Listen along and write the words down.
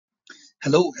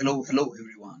Hello,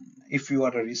 everyone. If you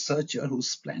are a researcher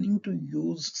who's planning to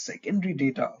use secondary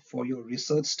data for your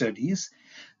research studies,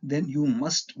 then you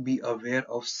must be aware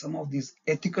of some of these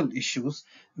ethical issues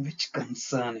which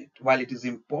concern it. While it is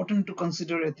important to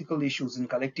consider ethical issues in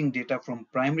collecting data from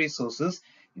primary sources,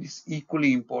 it is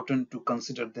equally important to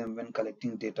consider them when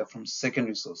collecting data from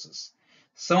secondary sources.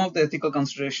 Some of the ethical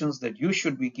considerations that you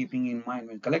should be keeping in mind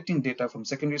when collecting data from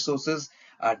secondary sources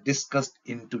are discussed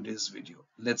in today's video.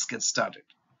 Let's get started.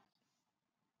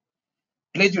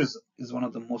 Plagiarism is one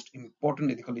of the most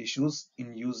important ethical issues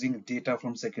in using data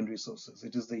from secondary sources.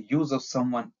 It is the use of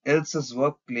someone else's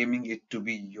work claiming it to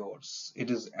be yours. It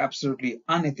is absolutely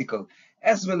unethical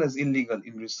as well as illegal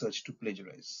in research to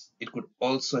plagiarize. It could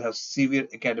also have severe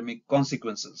academic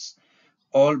consequences.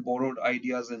 All borrowed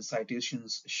ideas and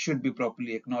citations should be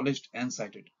properly acknowledged and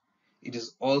cited. It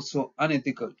is also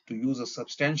unethical to use a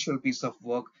substantial piece of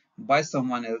work by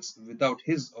someone else without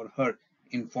his or her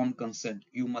informed consent.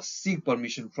 You must seek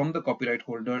permission from the copyright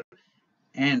holder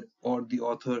and or the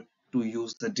author to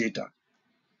use the data.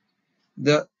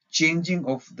 The changing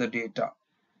of the data,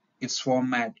 its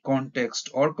format,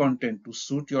 context, or content to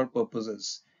suit your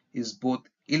purposes is both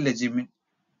illegitimate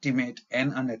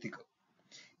and unethical.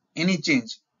 Any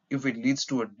change, if it leads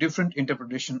to a different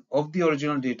interpretation of the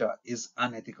original data, is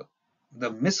unethical.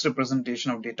 The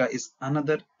misrepresentation of data is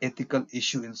another ethical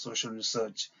issue in social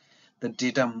research. The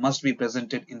data must be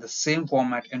presented in the same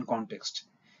format and context.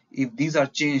 If these are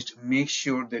changed, make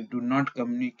sure they do not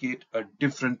communicate a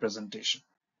different presentation.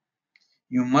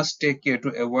 You must take care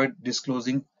to avoid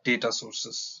disclosing data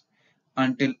sources.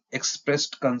 Until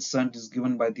expressed consent is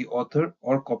given by the author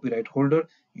or copyright holder,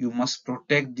 you must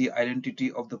protect the identity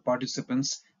of the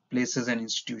participants, places, and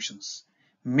institutions.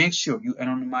 Make sure you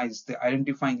anonymize the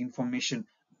identifying information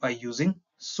by using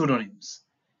pseudonyms.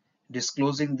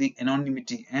 Disclosing the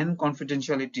anonymity and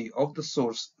confidentiality of the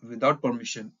source without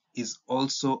permission is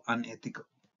also unethical.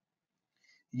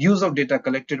 Use of data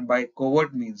collected by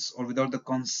covert means or without the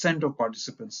consent of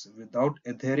participants, without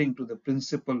adhering to the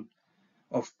principle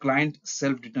of client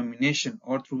self-determination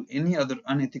or through any other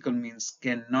unethical means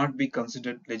cannot be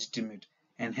considered legitimate,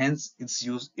 and hence its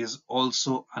use is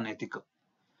also unethical.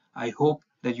 I hope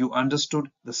that you understood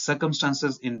the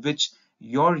circumstances in which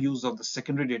your use of the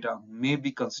secondary data may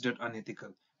be considered unethical.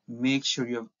 Make sure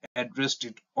you have addressed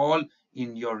it all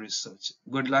in your research.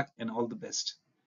 Good luck and all the best.